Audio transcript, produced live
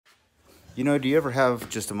You know, do you ever have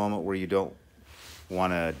just a moment where you don't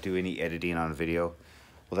want to do any editing on a video?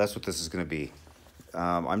 Well, that's what this is going to be.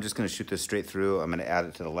 I'm just going to shoot this straight through. I'm going to add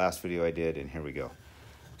it to the last video I did, and here we go.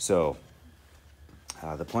 So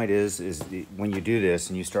the point is when you do this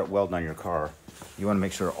and you start welding on your car, you want to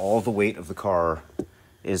make sure all the weight of the car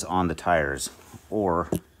is on the tires, or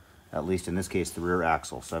at least in this case, the rear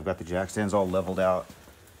axle. So I've got the jack stands all leveled out.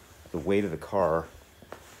 The weight of the car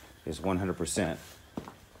is 100%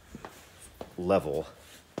 level,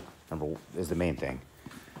 is the main thing.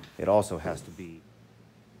 It also has to be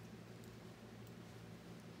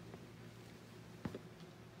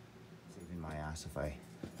saving my ass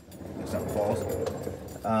if something falls.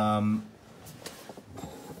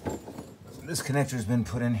 This connector's been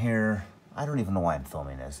put in here. I don't even know why I'm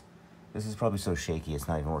filming this. This is probably so shaky it's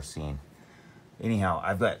not even worth seeing. Anyhow,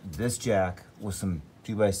 I've got this jack with some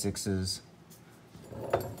 2x6s.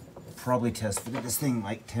 Probably tested this thing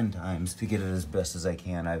like 10 times to get it as best as I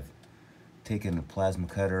can. I've taken a plasma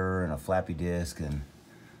cutter and a flappy disc and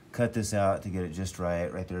cut this out to get it just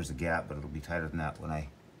right. Right there's a gap, but it'll be tighter than that when I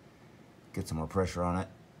get some more pressure on it.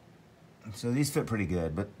 So these fit pretty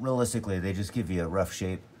good, but realistically they just give you a rough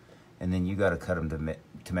shape, and then you got to cut them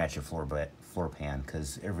to match your floor pan,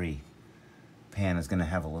 because every pan is going to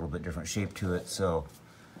have a little bit different shape to it. So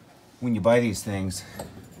when you buy these things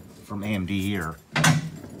from AMD or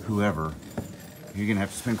whoever, you're going to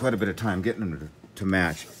have to spend quite a bit of time getting them to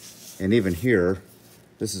match. And even here,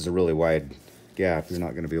 this is a really wide gap. You're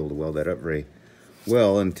not going to be able to weld that up very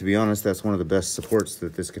well. And to be honest, that's one of the best supports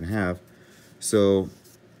that this can have. So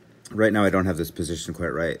right now I don't have this position quite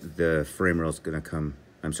right. The frame rail is going to come,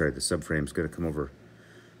 I'm sorry, the subframe is going to come over.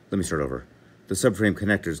 Let me start over. The subframe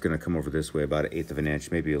connector is going to come over this way about 1/8 of an inch,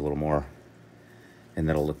 maybe a little more. And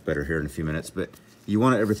that'll look better here in a few minutes. But you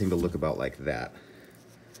want everything to look about like that,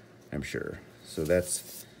 I'm sure. So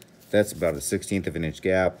that's about a 1/16 of an inch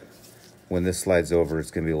gap. When this slides over,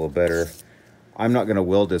 it's going to be a little better. I'm not going to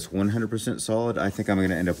weld this 100% solid. I think I'm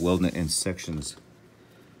going to end up welding it in sections.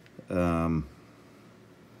 I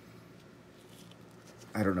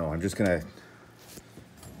don't know. I'm just going to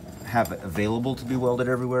have it available to be welded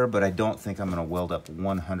everywhere, but I don't think I'm going to weld up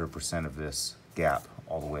 100% of this gap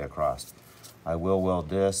all the way across. I will weld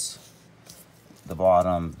this, the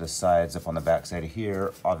bottom, the sides up on the back side of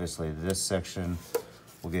here. Obviously this section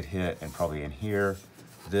will get hit, and probably in here,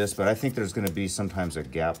 this, but I think there's going to be sometimes a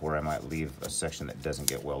gap where I might leave a section that doesn't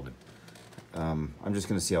get welded. I'm just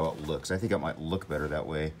going to see how it looks. I think it might look better that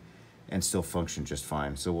way and still function just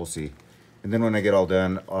fine, so we'll see. And then when I get all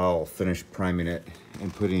done, I'll finish priming it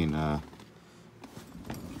and putting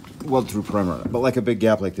weld through primer on it. But like a big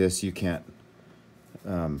gap like this, you can't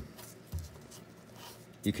do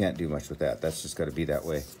much with that. That's just got to be that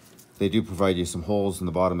way. They do provide you some holes in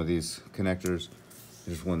the bottom of these connectors.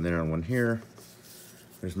 There's one there and one here.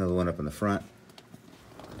 There's another one up in the front.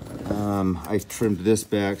 I trimmed this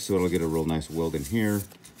back so it'll get a real nice weld in here,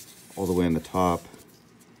 all the way on the top,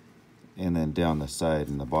 and then down the side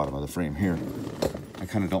and the bottom of the frame here. I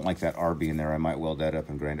kind of don't like that R being there. I might weld that up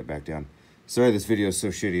and grind it back down. Sorry this video is so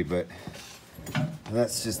shitty, but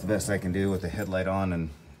that's just the best I can do with the headlight on and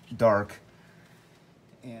dark.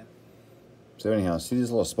 And so anyhow, see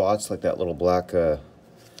these little spots, like that little black, this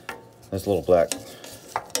little black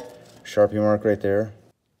Sharpie mark right there?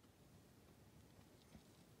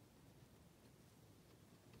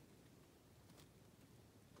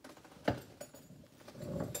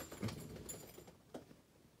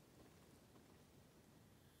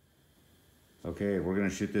 Okay, we're gonna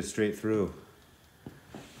shoot this straight through.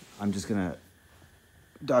 I'm just gonna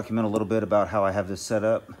document a little bit about how I have this set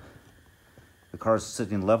up. The car's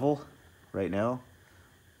sitting level right now.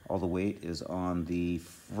 All the weight is on the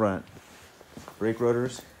front brake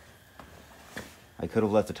rotors. I could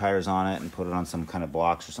have left the tires on it and put it on some kind of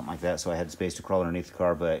blocks or something like that so I had space to crawl underneath the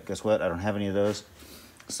car, but guess what? I don't have any of those.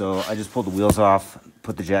 So I just pulled the wheels off,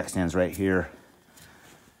 put the jack stands right here.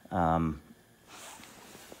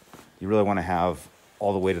 You really want to have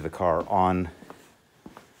all the weight of the car on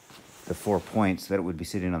the 4 points that it would be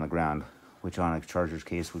sitting on the ground, which on a Charger's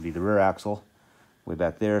case would be the rear axle, way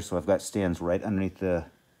back there. So I've got stands right underneath the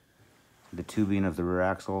tubing of the rear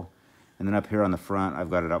axle. And then up here on the front, I've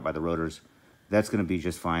got it out by the rotors. That's going to be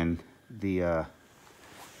just fine. The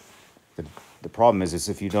problem is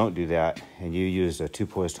if you don't do that and you use a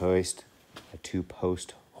two-post hoist to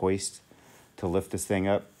lift this thing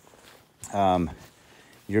up,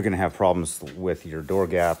 you're going to have problems with your door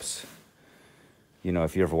gaps. You know,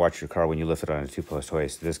 if you ever watch your car when you lift it on a two-post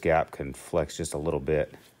hoist, this gap can flex just a little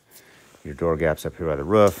bit. Your door gaps up here by the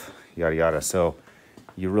roof, yada yada. So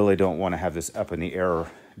you really don't want to have this up in the air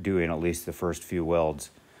doing at least the first few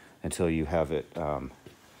welds. until you have it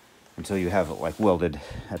like welded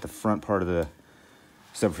at the front part of the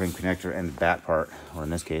subframe connector and the back part, or in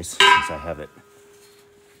this case, since I have it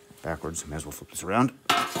backwards, I might as well flip this around.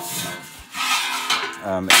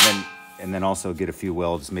 And then also get a few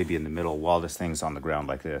welds maybe in the middle while this thing's on the ground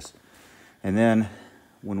like this. And then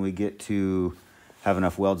when we get to have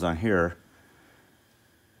enough welds on here,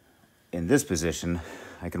 in this position,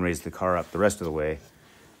 I can raise the car up the rest of the way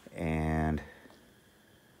and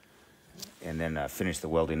then finish the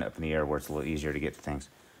welding up in the air where it's a little easier to get to things.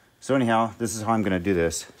 So anyhow, this is how I'm gonna do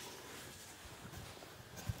this.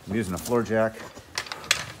 I'm using a floor jack.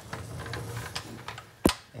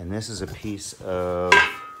 And this is a piece of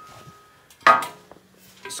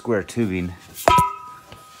square tubing.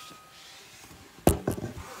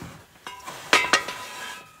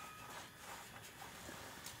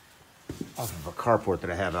 Off of a carport that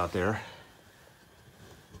I have out there.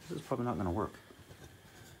 This is probably not gonna work.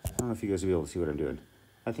 I don't know if you guys will be able to see what I'm doing.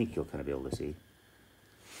 I think you'll kind of be able to see.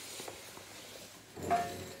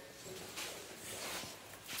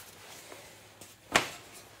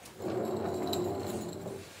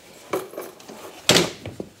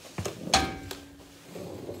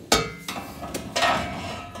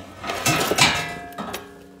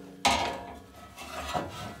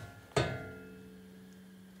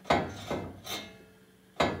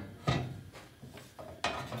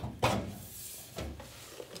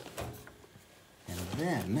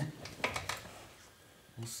 Then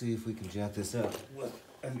we'll see if we can jack this up with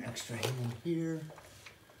an extra hand here.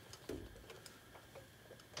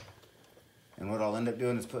 And what I'll end up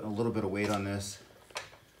doing is putting a little bit of weight on this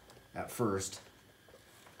at first.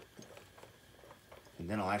 And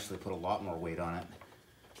then I'll actually put a lot more weight on it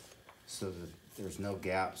so that there's no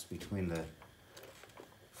gaps between the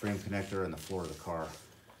frame connector and the floor of the car.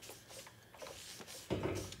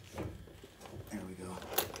 There we go.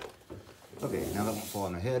 Okay, now that won't fall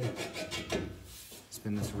on the head.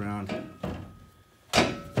 Spin this around.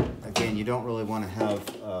 Again, you don't really want to have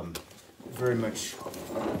very much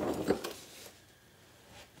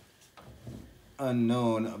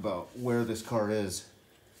unknown about where this car is.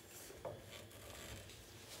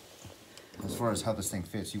 As far as how this thing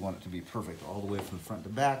fits, you want it to be perfect all the way from front to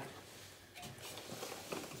back.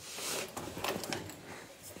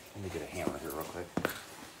 Let me get a hammer here real quick.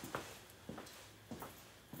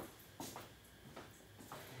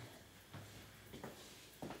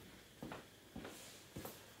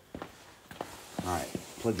 Alright,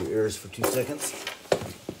 plug your ears for 2 seconds.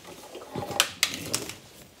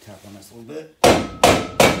 Tap on this a little bit.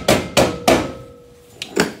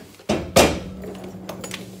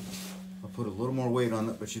 I'll put a little more weight on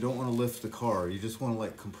it, but you don't want to lift the car. You just want to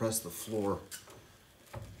like compress the floor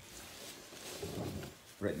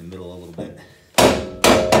right in the middle a little bit.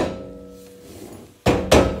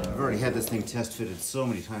 I've already had this thing test fitted so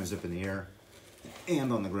many times up in the air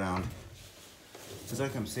and on the ground. Because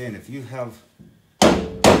like I'm saying, if you have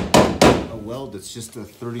a weld that's just a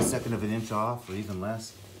 32nd of an inch off or even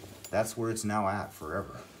less, that's where it's now at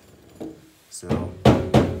forever. So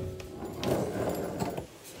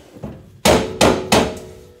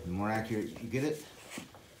the more accurate you get it,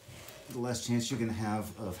 the less chance you're going to have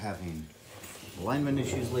of having alignment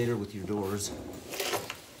issues later with your doors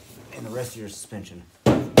and the rest of your suspension.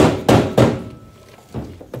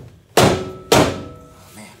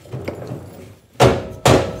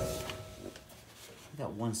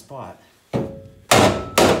 One spot I'm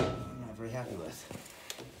not very happy with.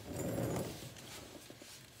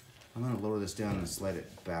 I'm going to lower this down and slide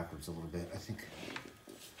it backwards a little bit. I think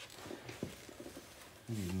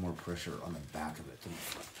I need more pressure on the back of it than the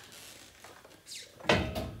front.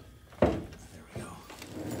 There we go.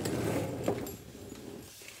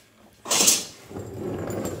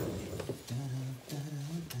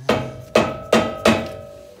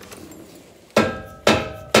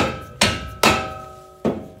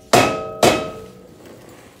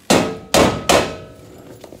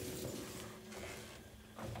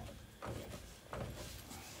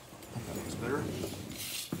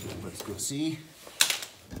 Let's go see.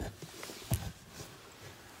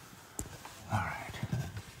 All right.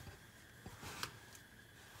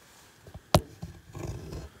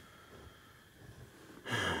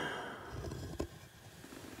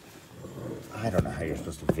 I don't know how you're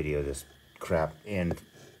supposed to video this crap and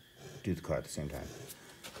do the car at the same time.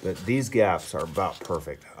 But these gaps are about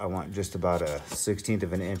perfect. I want just about a 1/16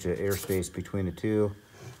 of an inch of airspace between the two.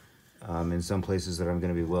 In some places that I'm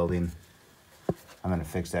going to be welding, I'm going to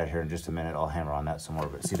fix that here in just a minute. I'll hammer on that some more.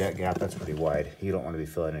 But see that gap? That's pretty wide. You don't want to be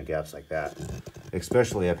filling in gaps like that.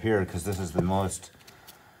 Especially up here, because this is the most,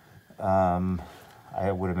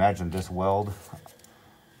 I would imagine this weld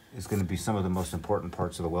is going to be some of the most important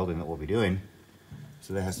parts of the welding that we'll be doing.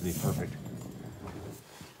 So that has to be perfect.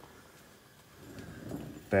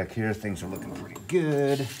 Back here, things are looking pretty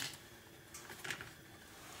good.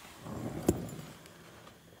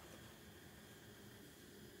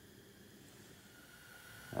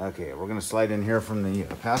 Okay, we're gonna slide in here from the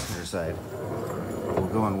passenger side.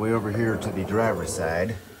 We're going way over here to the driver's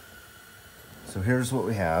side. So here's what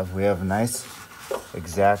we have. We have a nice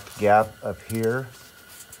exact gap up here.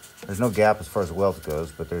 There's no gap as far as the weld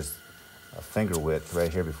goes, but there's a finger width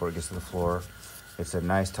right here before it gets to the floor. It's a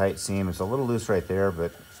nice tight seam. It's a little loose right there,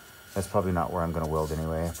 but that's probably not where I'm gonna weld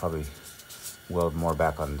anyway. I'll probably weld more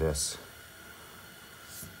back on this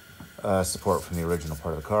support from the original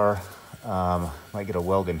part of the car. Might get a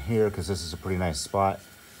weld in here because this is a pretty nice spot.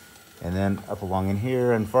 And then up along in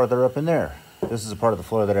here and farther up in there. This is a part of the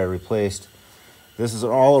floor that I replaced. This is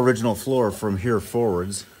an all original floor from here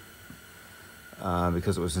forwards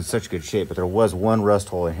because it was in such good shape, but there was one rust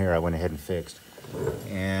hole in here I went ahead and fixed.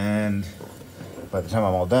 And by the time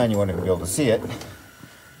I'm all done, you won't even be able to see it.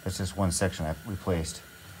 That's just one section I replaced.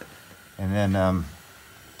 And then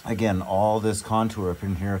again, all this contour up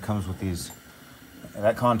in here comes with these.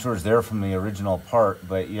 That contour is there from the original part,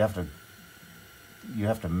 but you have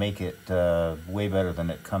to make it way better than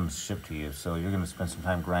it comes shipped to you. So you're going to spend some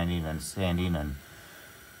time grinding and sanding and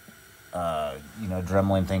you know,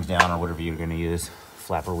 dremeling things down or whatever you're going to use,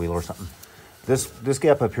 flapper wheel or something. This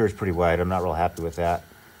gap up here is pretty wide. I'm not real happy with that,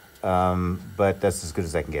 but that's as good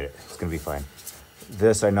as I can get it. It's going to be fine.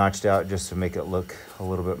 This I notched out just to make it look a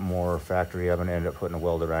little bit more factory. I'm going to end up putting a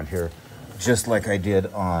weld around here, just like I did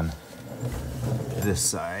on this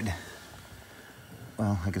side.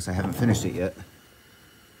 Well, I guess I haven't finished it yet,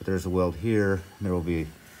 but there's a weld here, and there will be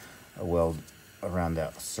a weld around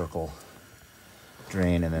that circle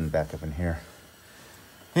drain and then back up in here.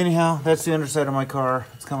 Anyhow, that's the underside of my car.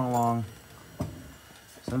 It's coming along.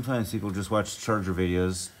 Sometimes people just watch Charger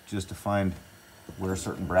videos just to find where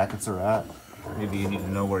certain brackets are at. Maybe you need to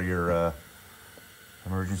know where your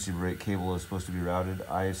emergency brake cable is supposed to be routed.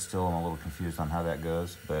 I still am a little confused on how that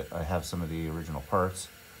goes, but I have some of the original parts,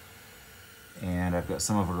 and I've got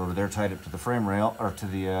some of it over there tied up to the frame rail or to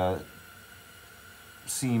the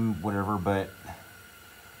seam, whatever, but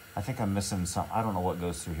I think I'm missing some. I don't know what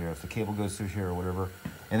goes through here, if the cable goes through here or whatever.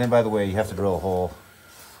 And then, by the way, you have to drill a hole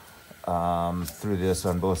through this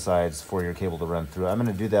on both sides for your cable to run through. I'm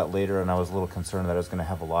going to do that later, and I was a little concerned that I was going to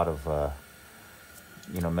have a lot of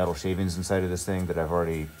you know, metal shavings inside of this thing that I've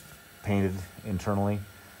already painted internally.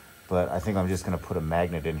 But I think I'm just going to put a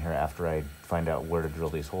magnet in here after I find out where to drill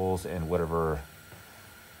these holes, and whatever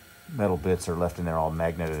metal bits are left in there, I'll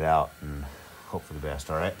magnet it out and hope for the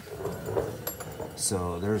best. All right.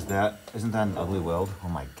 So there's that. Isn't that an ugly weld? Oh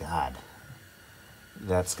my God.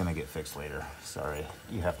 That's going to get fixed later. Sorry.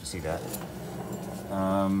 You have to see that.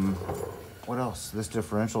 What else? This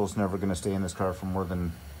differential is never going to stay in this car for more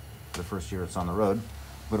than the first year it's on the road,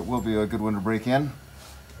 but it will be a good one to break in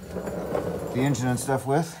the engine and stuff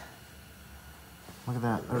with. Look at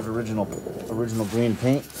that. There's original green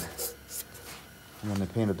paint when they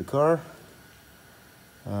painted the car.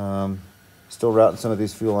 Still routing some of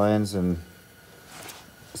these fuel lines and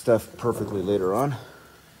stuff perfectly later on.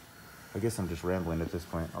 I guess I'm just rambling at this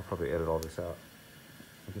point. I'll probably edit all this out.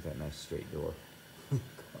 Look at that nice straight door.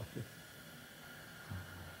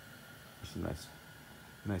 Some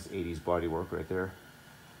nice 80s bodywork right there.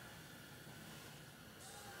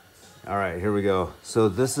 All right, here we go. So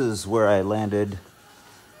this is where I landed.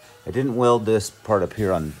 I didn't weld this part up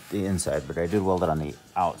here on the inside, but I did weld it on the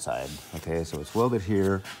outside. Okay, so it's welded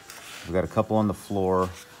here. We've got a couple on the floor,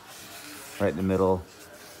 right in the middle.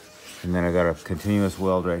 And then I got a continuous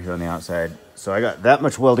weld right here on the outside. So I got that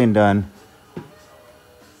much welding done.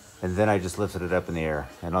 And then I just lifted it up in the air,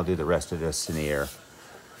 and I'll do the rest of this in the air.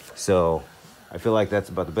 So I feel like that's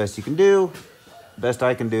about the best you can do, best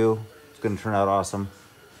I can do. It's gonna turn out awesome.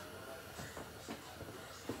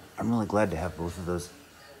 I'm really glad to have both of those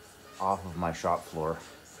off of my shop floor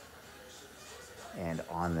and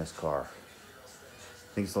on this car.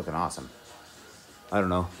 I think it's looking awesome. I don't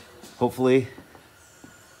know. Hopefully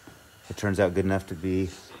it turns out good enough to be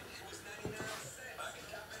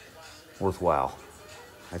worthwhile.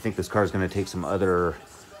 I think this car is going to take some other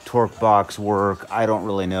torque box work. I don't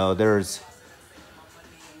really know.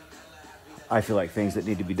 I feel like things that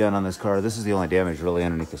need to be done on this car. This is the only damage really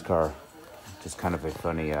underneath this car. Just kind of a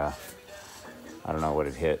funny, I don't know what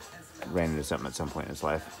it hit. It ran into something at some point in its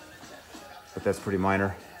life. But that's pretty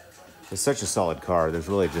minor. It's such a solid car. There's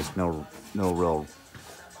really just no real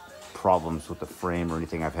problems with the frame or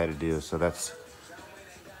anything I've had to do. So that's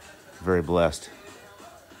very blessed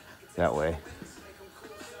that way.